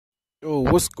Yo,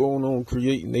 what's going on,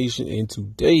 Create Nation? And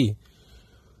today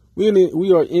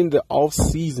we are in the off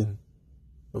season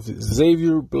of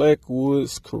Xavier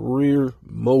Blackwood's career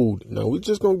mode. Now we're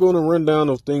just gonna go on a rundown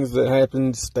of things that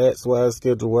happened, stats wise,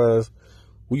 schedule wise.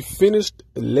 We finished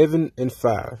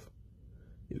 11-5.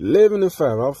 11-5.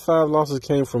 Our 5 losses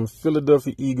came from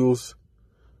Philadelphia Eagles,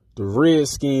 the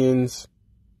Redskins,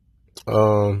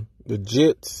 the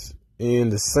Jets,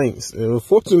 and the Saints. And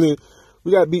unfortunately,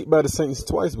 we got beat by the Saints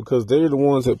twice because they're the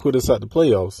ones that put us out the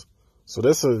playoffs. So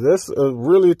that's a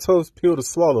really tough pill to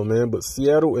swallow, man. But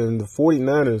Seattle and the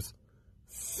 49ers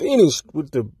finished with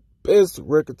the best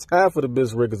record, tied for the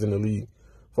best records in the league,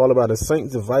 followed by the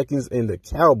Saints, the Vikings, and the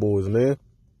Cowboys, man.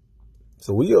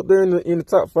 So we up there in the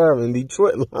top 5, and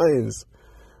Detroit Lions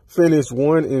finished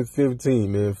 1-15,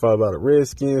 man, followed by the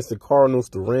Redskins, the Cardinals,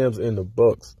 the Rams, and the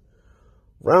Bucks.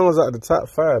 Rounds out the top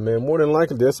 5, man. More than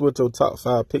likely, that's what your top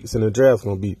 5 picks in the draft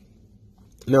gonna be.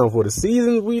 Now, for the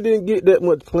season, we didn't get that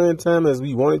much playing time as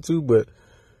we wanted to, but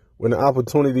when the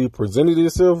opportunity presented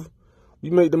itself,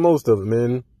 we made the most of it,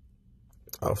 man.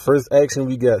 Our first action,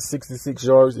 we got 66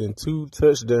 yards and 2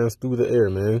 touchdowns through the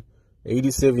air, man.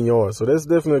 87 yards. So that's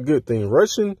definitely a good thing.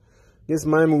 Rushing against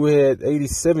Miami, we had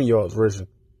 87 yards rushing.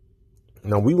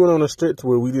 Now, we went on a stretch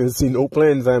where we didn't see no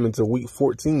playing time until week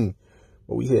 14.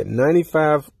 But we had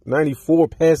 94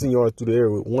 passing yards through the air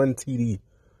with 1 TD.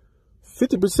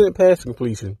 50% pass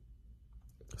completion.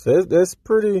 So that's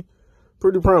pretty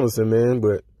promising, man.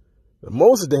 But the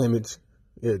most damage,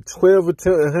 12 attempts,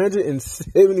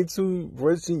 172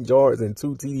 rushing yards and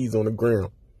 2 TDs on the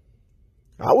ground.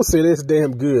 I would say that's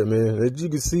damn good, man. As you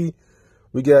can see,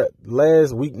 we got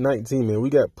last week 19, man. We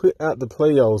got put out the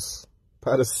playoffs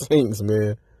by the Saints,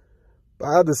 man.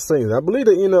 By the Saints. I believe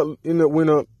they end up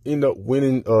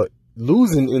winning,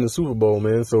 losing in the Super Bowl,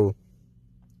 man. So,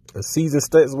 season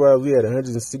stats wise, we had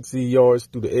 160 yards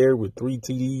through the air with 3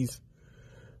 TDs.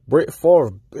 Brett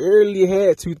Favre barely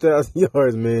had 2,000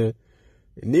 yards, man.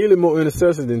 And nearly more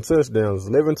interceptions than touchdowns.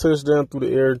 11 touchdowns through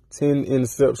the air, 10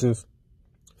 interceptions,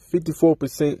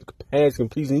 54% pass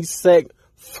completion. He sacked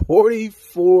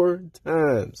 44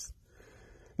 times.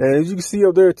 Now, as you can see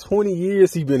up there, 20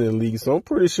 years he's been in the league, so I'm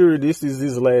pretty sure this is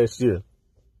his last year.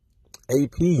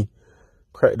 AP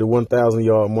cracked the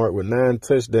 1,000-yard mark with 9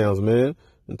 touchdowns, man.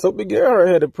 And Toby Gerhart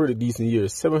had a pretty decent year.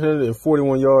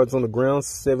 741 yards on the ground,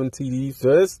 7 TDs.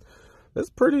 So that's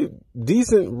pretty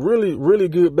decent, really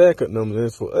good backup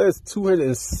numbers. For us,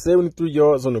 273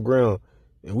 yards on the ground,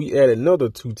 and we added another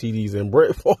 2 TDs. And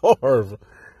Brett Favre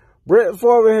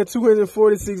had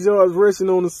 246 yards rushing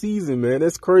on the season, man.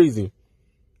 That's crazy.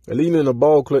 Leading in the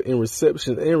ball club in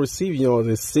reception and receiving yards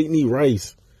is Sidney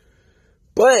Rice.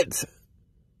 But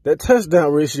that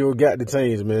touchdown ratio got to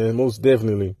change, man, most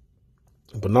definitely.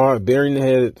 Bernard Barrington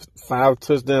had 5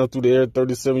 touchdowns through the air,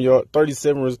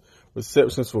 37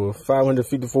 receptions for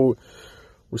 554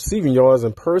 receiving yards.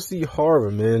 And Percy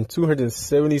Harvin, man,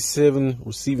 277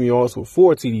 receiving yards with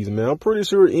 4 TDs, man. I'm pretty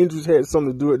sure injuries had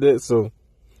something to do with that, so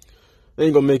I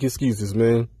ain't gonna make excuses,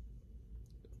 man.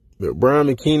 But Brian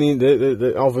McKinney,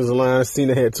 that offensive line,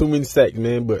 Cena had too many sacks,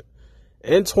 man. But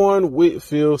Antoine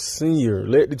Whitfield Sr.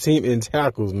 led the team in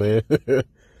tackles, man.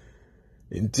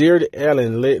 And Jared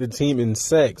Allen led the team in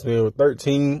sacks, man, with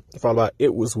 13. Followed by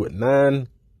Edwards with 9.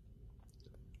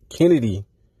 Kennedy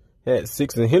had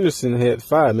 6, and Henderson had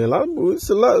 5, man.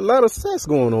 It's a lot of sacks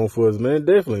going on for us, man.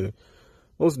 Definitely.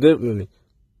 Most definitely.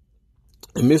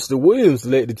 And Mr. Williams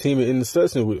led the team in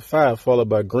interception with 5, followed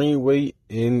by Greenway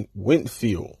and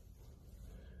Winfield.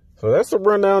 So that's a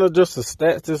rundown of just the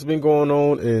stats that's been going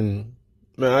on, and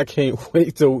man, I can't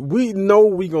wait till we know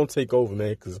we gonna take over,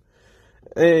 man. Cause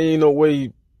ain't no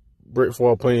way Brett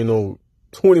Favre playing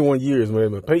 21 years,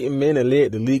 man. But Peyton Manning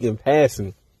led the league in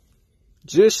passing,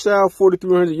 just shy of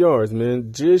 4,300 yards,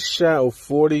 man. Just shy of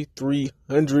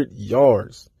 4,300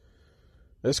 yards.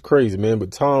 That's crazy, man.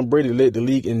 But Tom Brady led the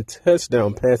league in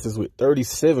touchdown passes with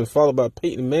 37, followed by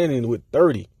Peyton Manning with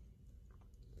 30.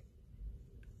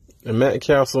 And Matt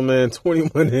Castle, man,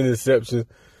 21 interceptions.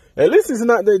 At least it's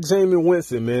not that Jameis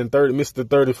Winston, man, Mr.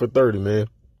 30 for 30, man.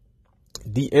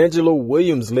 D'Angelo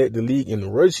Williams led the league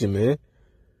in rushing, man,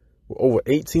 with over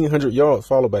 1,800 yards,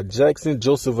 followed by Jackson,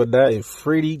 Joseph Adai, and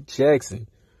Freddie Jackson.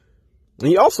 And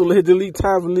he also led the league,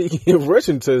 tied for the league in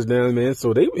rushing touchdowns, man.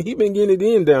 So he been getting it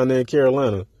in down there in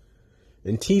Carolina.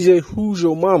 And TJ Who's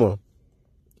Your Mama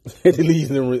led the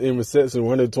league in reception,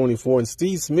 124. And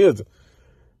Steve Smith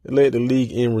led the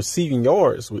league in receiving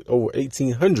yards with over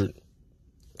 1,800.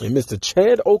 And Mr.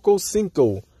 Chad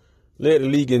Okocinco led the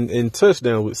league in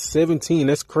touchdown with 17.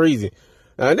 That's crazy.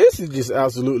 Now, this is just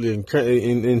absolutely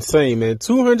insane, man.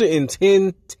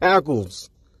 210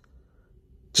 tackles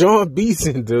John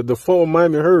Beeson, the former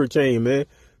Miami Hurricane, man.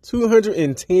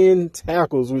 210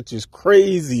 tackles, which is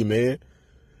crazy, man.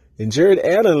 And Jared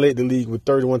Allen led the league with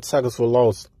 31 tackles for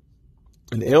loss.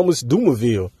 And Elvis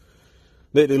Dumerville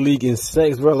led the league in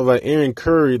sacks, rather by Aaron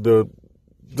Curry, the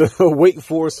Wake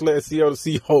Forest / Seattle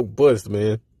Seahawk bust,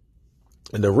 man.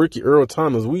 And the rookie Earl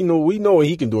Thomas, we know what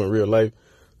he can do in real life.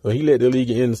 So he led the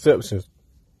league in interceptions.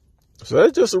 So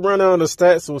that's just a rundown of the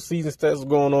stats, what season stats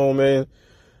going on, man.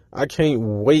 I can't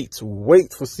wait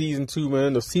for season 2,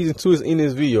 man. The season 2 is in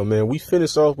this video, man. We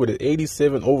finished off with an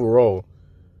 87 overall.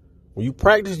 When you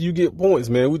practice, you get points,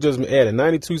 man. We just added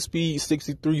 92 speed,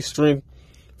 63 strength,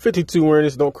 52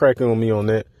 awareness. Don't crack on me on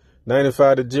that.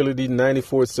 95 agility,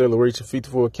 94 acceleration,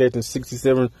 54 catching,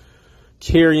 67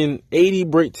 carrying, 80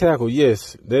 break tackle.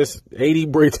 Yes, that's 80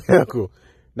 break tackle.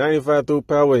 95 throw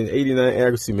power and 89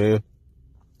 accuracy, man.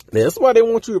 That's why they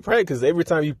want you to practice. Every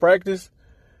time you practice,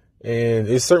 and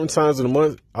it's certain times of the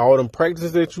month, all them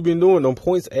practices that you've been doing, them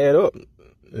points add up.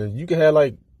 And you can have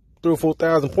like 3,000 or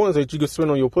 4,000 points that you can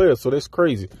spend on your players. So that's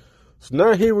crazy. So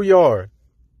now here we are.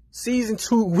 Season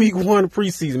 2, week 1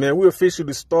 preseason, man. We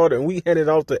officially started and we handed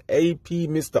off to AP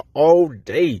Mr. All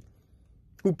Day,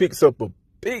 who picks up a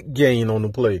big gain on the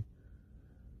play.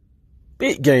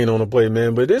 Big gain on the play,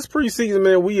 man. But this preseason,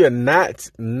 man, we are not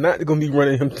going to be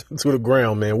running him to the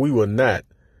ground, man. We will not.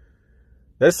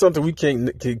 That's something we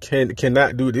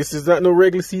cannot do. This is not no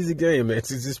regular season game, man. It's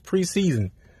just preseason.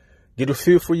 Get a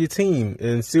feel for your team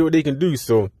and see what they can do.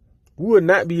 So we will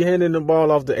not be handing the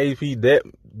ball off to AP that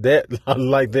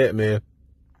like that, man.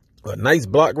 A nice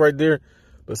block right there.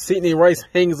 But Sidney Rice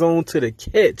hangs on to the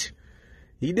catch.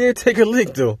 He did take a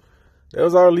lick, though. That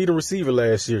was our leading receiver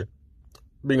last year.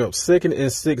 Bring up 2nd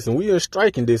and 6, and we are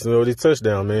striking distance of this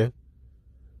touchdown, man.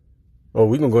 Oh,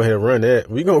 we're going to go ahead and run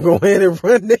that. We're going to go ahead and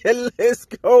run that. Let's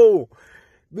go.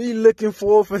 Be looking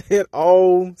forward for that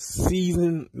all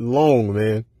season long,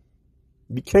 man.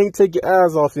 You can't take your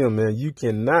eyes off him, man. You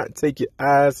cannot take your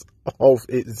eyes off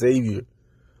Xavier.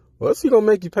 Well, that's going to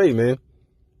make you pay, man.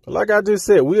 But like I just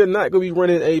said, we are not going to be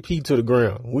running AP to the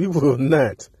ground. We will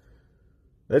not.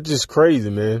 That's just crazy,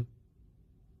 man.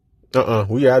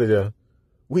 We out of there.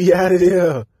 We out of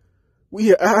there.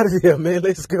 We are out of there, man.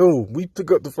 Let's go. We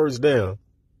took up the first down.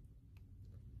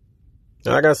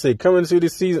 Like I said, coming into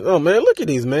this season, oh, man, look at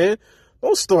this, man.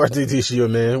 Don't start this year,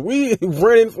 man. We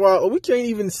running we can't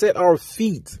even set our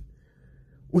feet.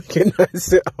 We cannot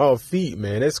set our feet,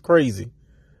 man. That's crazy.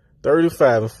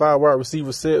 35 and 5 wide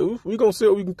receiver set. We're going to see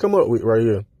what we can come up with right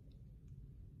here.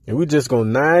 And we just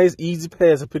going to nice, easy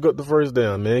pass and pick up the first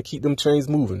down, man. Keep them chains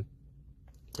moving.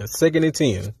 That's 2nd and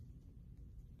 10.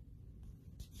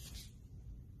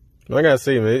 Like I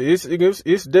say, man, it's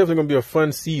definitely going to be a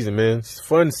fun season, man. It's a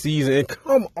fun season. And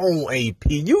come on, AP.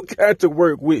 You got to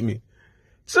work with me.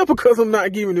 Just because I'm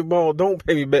not giving the ball, don't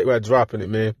pay me back by dropping it,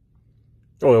 man.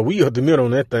 Oh, we up the middle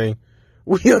on that thing.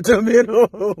 We up the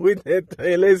middle with that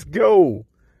thing. Let's go.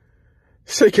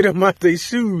 Shaking them out their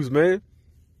shoes, man.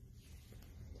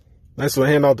 Nice one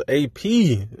hand out to AP.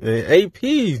 And AP,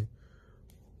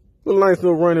 little nice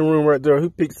little running room right there. He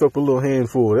picks up a little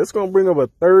handful. That's going to bring up a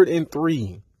 3rd and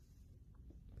 3.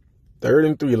 3rd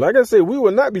and 3. Like I said, we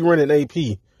will not be running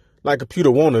AP like computer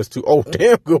want us to. Oh,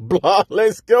 damn good block.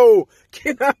 Let's go.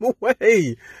 Get out of the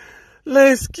way.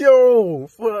 Let's go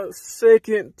for a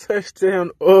 2nd touchdown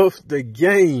of the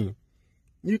game.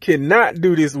 You cannot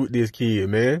do this with this kid,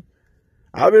 man.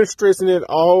 I've been stressing it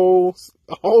all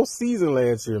season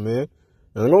last year, man.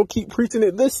 And I'm going to keep preaching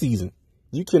it this season.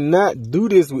 You cannot do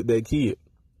this with that kid.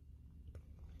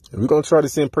 And we're going to try to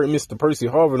send Mr. Percy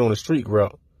Harvard on a streak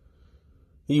route.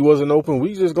 He wasn't open.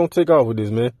 We just going to take off with this,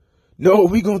 man. No,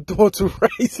 we going to throw it to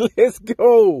Rice. Let's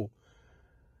go.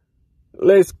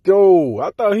 Let's go.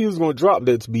 I thought he was going to drop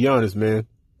that, to be honest, man.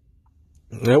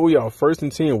 Now we are 1st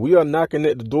and 10. We are knocking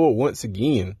at the door once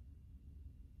again.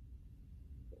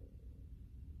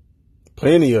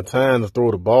 Plenty of time to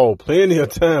throw the ball. Plenty of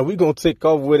time. We're going to take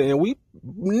off with it, and we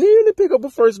nearly pick up a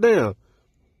first down.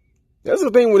 That's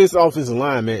the thing with this offensive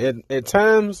line, man. At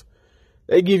times,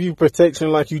 they give you protection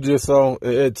like you just saw.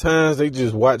 At times, they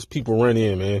just watch people run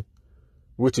in, man,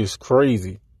 which is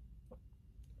crazy.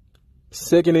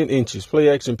 2nd and inches. Play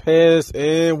action pass,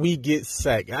 and we get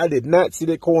sacked. I did not see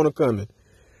that corner coming.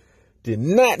 Did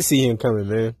not see him coming,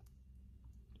 man.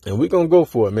 And we're going to go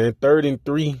for it, man. 3rd and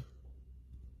 3.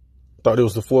 Thought it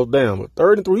was the 4th down, but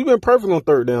 3rd and 3. We've been perfect on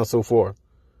 3rd down so far.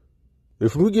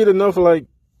 If we get enough for like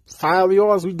 5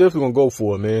 yards, we definitely going to go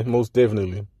for it, man. Most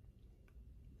definitely.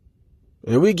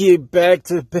 And we get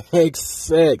back-to-back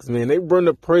sacks, man. They run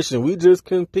the pressure. We just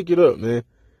couldn't pick it up, man.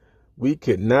 We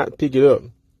could not pick it up.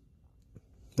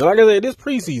 Now, like I said, this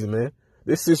preseason, man.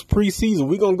 This is preseason.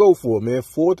 We're going to go for it, man.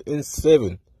 4th and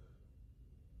 7.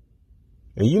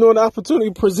 And you know the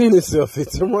opportunity presents itself.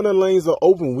 If the running lanes are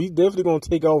open, we definitely going to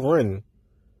take off running.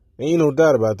 Ain't no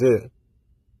doubt about that.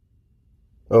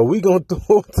 We going to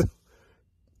throw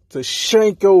to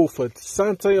Shanko for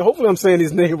Sante. Hopefully I'm saying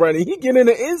his name right. And he get in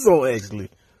the end zone, actually.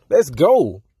 Let's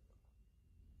go.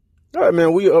 All right,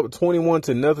 man, we up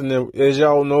 21-0. As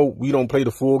y'all know, we don't play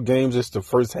the full game, just the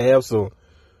first half. So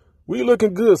we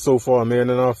looking good so far, man.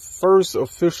 In our first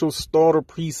official starter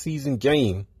preseason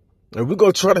game. And we're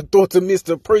going to try to throw it to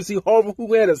Mr. Percy Harvin,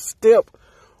 who had a step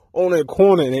on that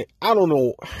corner. And I don't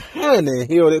know how in the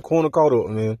hell that corner caught up,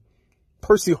 man.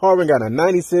 Percy Harvin got a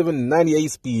 97-98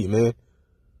 speed, man.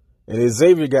 And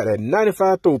Xavier got that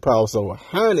 95 throw power. So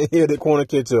how in the hell that corner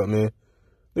catch up, man?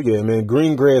 Look at it, man.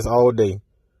 Green grass all day.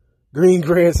 Green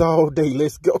grass all day.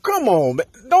 Let's go. Come on, man.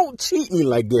 Don't cheat me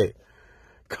like that.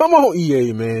 Come on,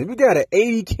 EA, man. We got an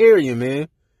 80 carrying, man.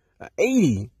 An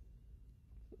 80.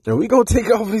 And we gonna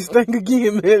take off this thing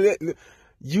again, man.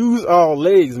 Use our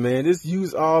legs, man. Just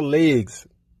use our legs.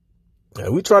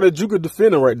 We try to juke a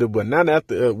defender right there, but not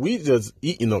after. We just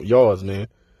eating up yards, man.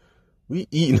 We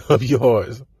eating up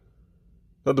yards.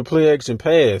 Another play action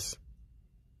pass.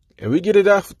 And we get it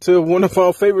out to one of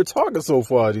our favorite targets so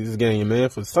far this game, man.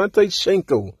 For Sante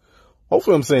Shanko.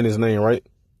 Hopefully I'm saying his name right.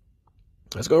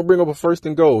 Let's go bring up a 1st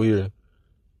and goal here.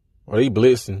 Oh, they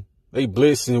blitzing. They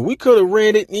blitzing. We could have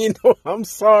ran it in. I'm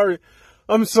sorry.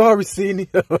 I'm sorry, Sidney.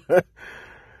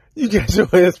 You got your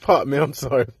ass popped, man. I'm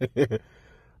sorry, man.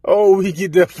 Oh, we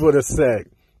get that for the sack.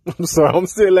 I'm sorry. I'm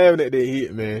still laughing at that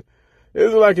hit, man. It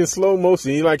was like in slow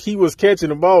motion. He was catching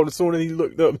the ball. As soon as he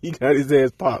looked up, he got his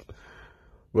ass popped.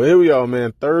 But here we are,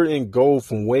 man. 3rd and goal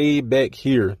from way back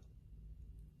here.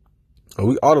 Oh,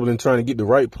 we audibly trying to get the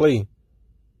right play.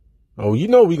 Oh, you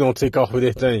know we going to take off of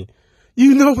that thing.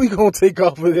 You know we going to take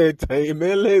off of that thing,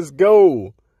 man. Let's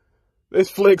go. Let's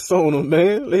flex on them,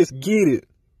 man. Let's get it.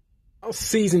 Our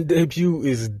season debut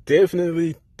is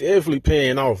definitely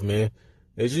paying off, man.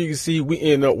 As you can see, we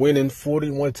end up winning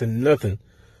 41-0.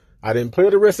 I didn't play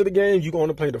the rest of the game. You're going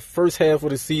to play the first half of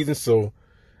the season, so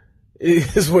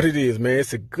it is what it is, man.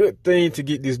 It's a good thing to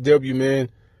get this W, man.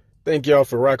 Thank y'all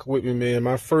for rocking with me, man.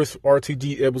 My first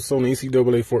RTG episode in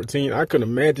NCAA 14. I couldn't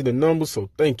imagine the numbers, so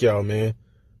thank y'all, man.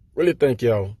 Really thank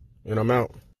y'all. And I'm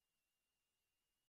out.